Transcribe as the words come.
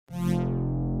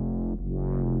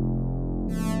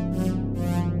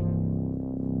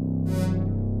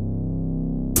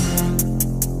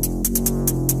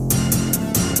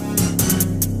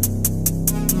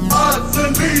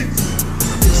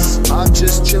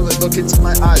feel it, look into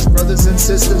my eyes. Brothers and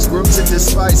sisters, grooms and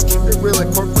despise. Keep it real and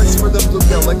cornflakes for the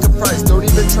bluegill like a prize. Don't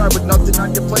even try with nothing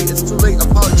on your plate, it's too late.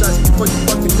 Apologize before you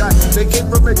fucking die. They came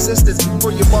from existence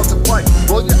before you multiply.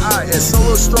 Roll your eye and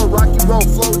solo stroll, rocky roll,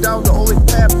 flow down the only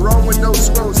path, bro, with no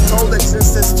scrolls. Told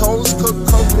existence, tolls, cook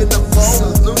coke in the bowl.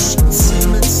 Solutions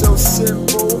seeming so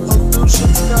simple,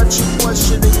 illusions got you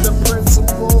questioning the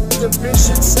principle.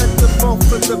 Division set the ball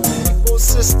for the people,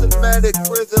 systematic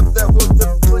rhythm that will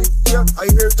deplete ya. I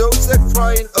hear those that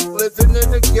crying of living in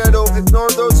the ghetto, ignore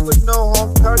those with no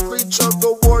home. Concrete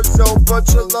jungle war zone,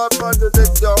 bunch of love under the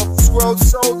dome. Scroll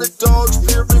sold the dogs,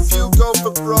 peer review go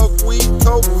for broke. Weed,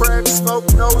 coke, crack, smoke,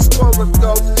 nose full of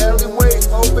dope. Alleyway,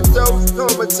 overdose,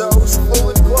 comatose.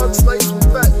 Pulling plugs laced with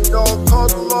fentanyl. Call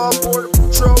the law, border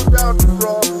patrol down the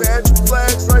road. Badge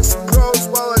flags like some pros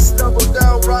while I stumble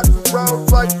down rocky road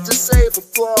like disabled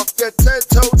block. Get 10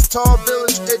 toes tall,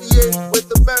 village idiot with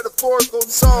the metaphorical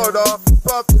sawed off.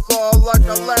 Above the law like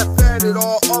I laugh at it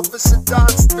all. Officer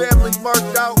dots, family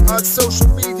marked out on social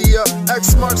media.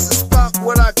 X marks the spot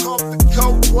when I call the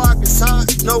code block is hot.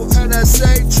 No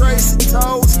NSA tracing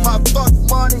toes. My fuck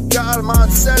money got 'em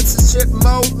on censorship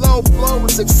mode. Low blow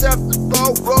is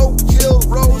acceptable. Roadkill,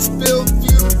 rose build,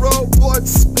 funeral, blood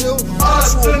spill.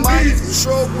 Actual mind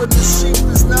control when the sheep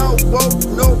is now woke.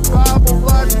 No Bible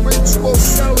like ritual,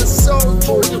 selling souls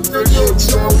for the video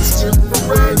drones.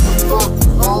 Infrared,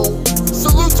 fucking home.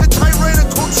 Salute to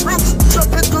tyrannical troops,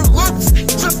 jumping through loops,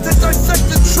 just to dissect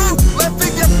the truth.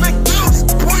 Laughing at fake news,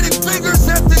 pointing fingers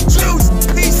at the Jews.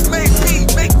 Peace may be,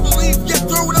 make believe, yet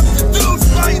throwing up the news.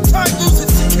 Buying time, losing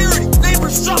security.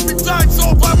 Neighbors shopping dimes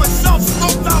all by myself,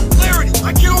 smoked out clarity.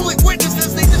 I can only witness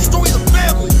as they destroy the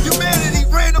family. Humanity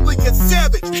randomly gets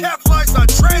savage, capitalize on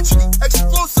tragedy.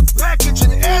 Explosive package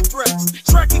and anthrax,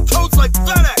 tracking codes like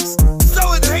FedEx.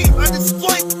 Selling hate on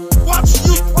display, watching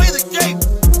you play the game.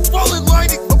 Fall in line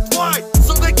and comply,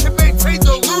 so they can maintain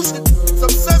the illusion.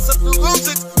 Some sense of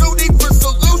delusions, no need for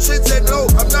solutions. And no,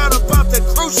 I'm not about that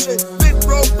cruise shit.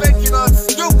 Mid-roll banking on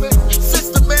stupid,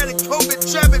 systematic COVID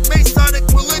jamming, Masonic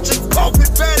religion,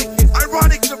 open Vatican,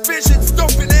 ironic divisions,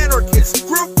 doping anarchists.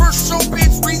 Group first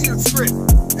showbiz reading script,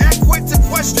 act quick to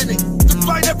questioning,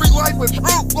 define every line with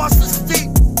proof, lost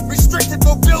esteem. Restricted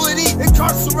mobility,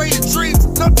 incarcerated dreams.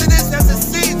 Nothing is as it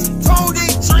seems. Tony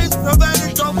dreams,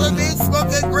 prevented dopamine,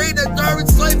 smoking green and during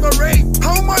slavery.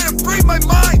 How am I to free my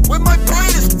mind when my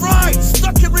brain is fried?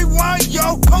 Stuck in rewind,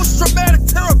 yo. Post-traumatic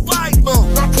terrified mode.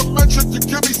 Not to mention to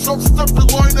give me some stuff in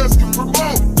line asking for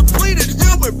more. Depleted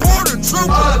human, border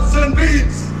trooper. Odds and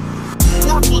beats.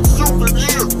 Worthless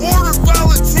souvenir. Order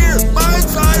volunteer.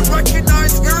 Mind's eye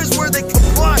recognize. Here is where they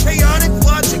comply. Chaotic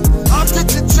logic.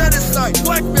 Optics and genocide.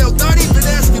 Blackmail, not even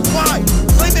asking why.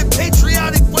 Claiming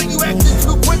patriotic when you acted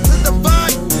too quick to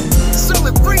divide.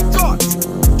 Selling free thoughts.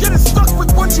 Getting stuck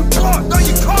with what you bought. Now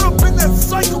you caught up in that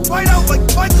cycle. Right out like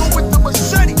Michael with the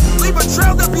machete. Leave a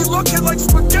trail that be looking like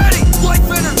spaghetti. Life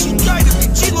energy guided me.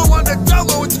 G-Lo on the down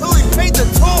low until he paid the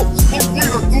toll. Smoke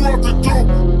weed and threw out the dope.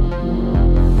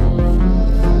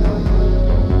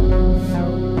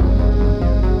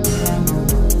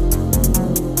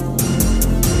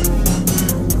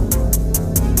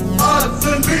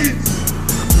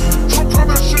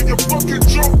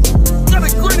 Got a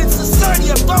grin in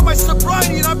society, I found my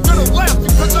sobriety and I'm gonna laugh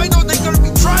because I know they're gonna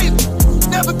be trying me.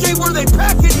 Navigate where they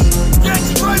pack it.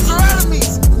 Gangs, crimes are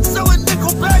enemies. Selling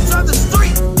nickel bags on the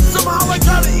street. Somehow I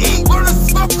gotta eat. Learn to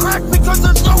smoke crack because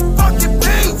there's no fucking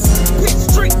peace. Peach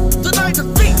Street, deny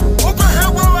defeat. Over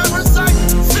here where I reside,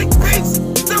 seek peace.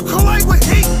 They'll collide with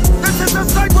heat. This is the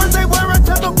side where they wear it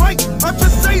to the right. I'm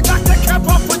just saying knock that cap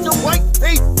off with your white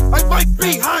teeth. I might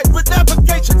be high, but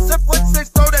navigation sequences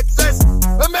don't exist.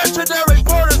 Imaginary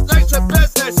borders, nation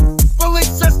business. Belief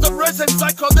system risen,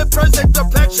 cycle the present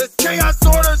depiction. Chaos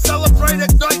order, celebrate,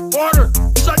 ignite order.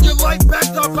 Shut your light back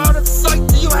up out of sight.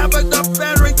 Do you have enough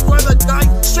battery for the night?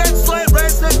 Shit, slant,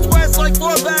 resin, twist like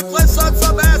four backless on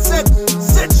some acid.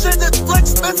 Sit shit that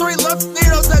flicks, misery loves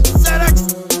needles and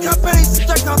Xanax. Companies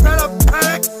stick up in a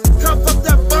panic. Come from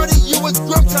that money you was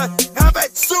groomed to have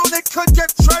it. Soon it could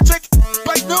get tragic.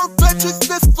 Like new bitches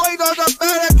displayed on the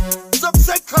medic. Some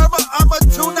say karma, I'ma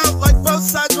tune out like both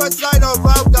sides reside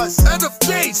around us. End of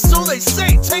days, so they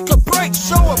say, take a break,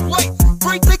 show up late.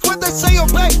 Rethink when they say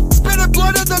obey. Spit in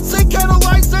blood and then sync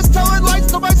analysis. Telling lies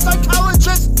to my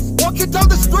psychologist. Walking down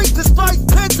the street, despise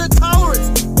pins and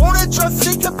tolerance. Won't adjust,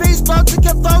 seek a peace, bound to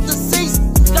get found deceased.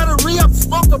 Gotta re-up,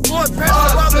 smoke the blood,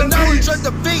 pass around the knowledge and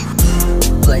defeat.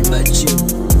 Blame a Jew,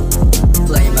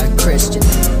 blame a Christian,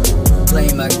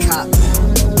 blame a cop,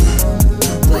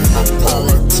 blame a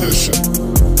politician,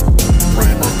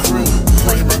 Blame a crew,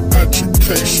 blame a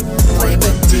education, blame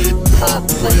a deep pop,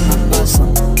 blame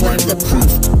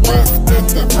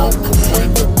outcome,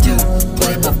 blame the dude,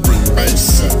 blame a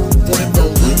Freemason, blame the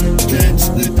loot games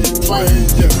we be playing,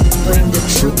 blame the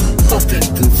truth, fucking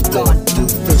goof going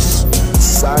through this.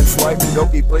 Sideswipe, you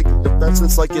don't be blinking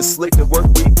defenseless like you're sleeping. Work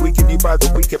week, weaken you by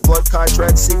the weekend. Blood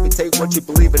contract, seek take what you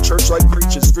believe in. Church like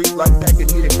preaching, street like packing,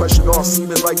 need a question all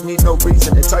seeming like need no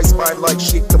reason. Entice mind like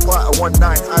sheep to plot a 1-9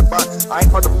 high bot. I ain't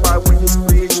hard to find witness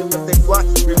creation, but they fly.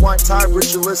 Rewind time,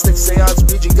 ritualistic seance,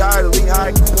 Ouija guide, elite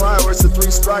high comply, or it's a 3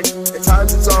 strike. At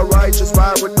times it's alright, just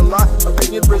ride with the lot.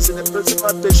 Opinion prison, and prison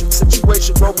my vision.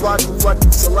 Situation, roadblock,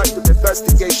 reflective, selective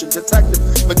investigation, detective,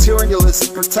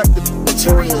 materialism, protective,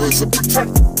 materialism,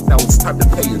 protective. Now it's time to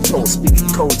pay your toll, speaking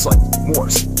codes like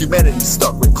Morse. Humanity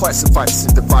stuck with classified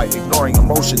and divide, ignoring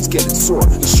emotions, getting sore.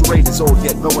 The charade is old,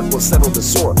 yet no one will settle the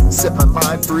sore. Set my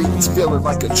mind free, it's feeling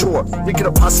like a chore. Thinking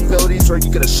of possibilities, or are you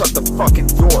gonna shut the fucking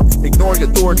door? Ignoring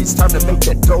authorities, time to make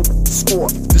that dope score.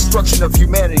 Destruction of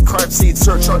humanity, crime scene,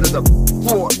 search under the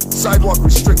floor. Sidewalk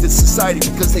restricted society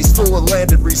because they stole a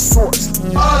landed resource.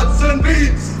 Odds and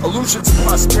beats. Illusions of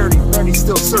prosperity, many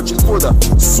still searching for the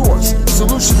source.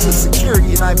 Solutions of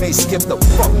security, and I may skip the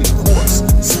fucking course.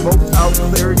 Smoked out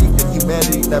clarity, and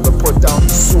humanity never put down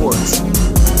the swords.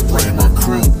 Blame a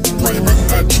crew, blame an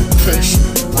education,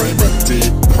 blame a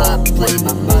deep pop, blame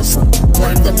a Muslim,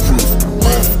 blame the proof,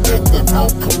 left at the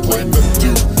outcome, blame the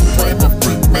dude, blame a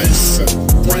Freemason,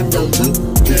 blame the loot